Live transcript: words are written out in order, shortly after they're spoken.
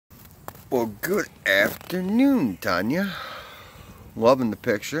Well, good afternoon, Tanya. Loving the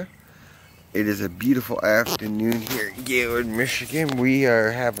picture. It is a beautiful afternoon here in Gaylord, Michigan. We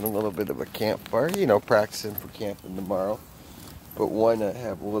are having a little bit of a campfire, practicing for camping tomorrow. But why not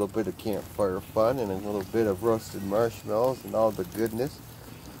have a little bit of campfire fun and a little bit of roasted marshmallows and all the goodness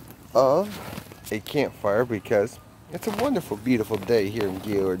of a campfire, because it's a wonderful, beautiful day here in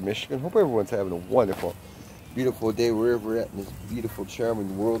Gaylord, Michigan. Hope everyone's having a wonderful, beautiful day wherever we're at in this beautiful,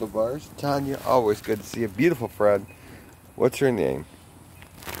 charming world of ours. Tanya, always good to see you. Beautiful friend. What's her name?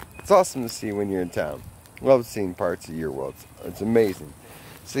 It's awesome to see when you're in town. Love seeing parts of your world. It's amazing.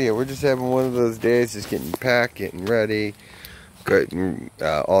 So yeah, we're just having one of those days, just getting packed, getting ready, getting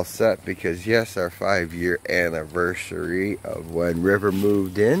all set, because yes, our 5-year anniversary of when River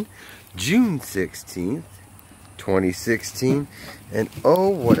moved in, June 16th, 2016, and oh,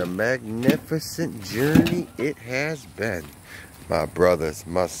 what a magnificent journey it has been. My brothers,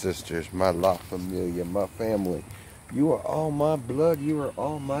 my sisters, my La Familia, my family, you are all my blood, you are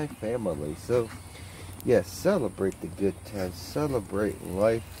all my family. So yes, celebrate the good times, celebrate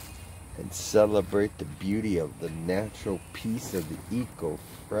life, and celebrate the beauty of the natural peace of the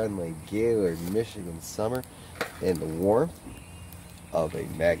eco-friendly Gaylord, Michigan summer, and the warmth of a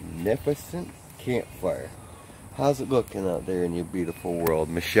magnificent campfire. How's it looking out there in your beautiful world?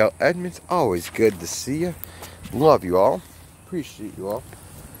 Michelle Edmonds, always good to see you. Love you all. Appreciate you all.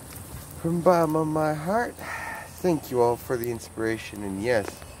 From the bottom of my heart, thank you all for the inspiration. And yes,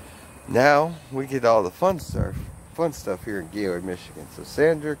 now we get all the fun stuff here in Gaylord, Michigan. So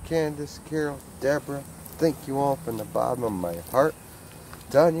Sandra, Candace, Carol, Deborah, thank you all from the bottom of my heart.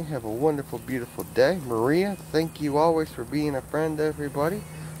 Tanya, have a wonderful, beautiful day. Maria, thank you always for being a friend to everybody.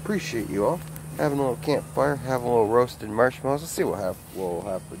 Appreciate you all. Having a little campfire, having a little roasted marshmallows. Let's see what we'll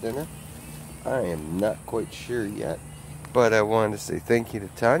have for dinner. I am not quite sure yet, but I wanted to say thank you to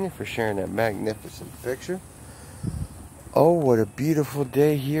Tanya for sharing that magnificent picture. Oh, what a beautiful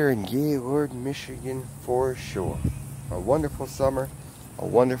day here in Gaylord, Michigan for sure. A wonderful summer, a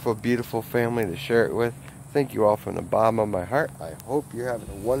wonderful, beautiful family to share it with. Thank you all from the bottom of my heart. I hope you're having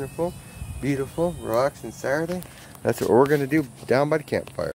a wonderful, beautiful, relaxing Saturday. That's what we're going to do down by the campfire.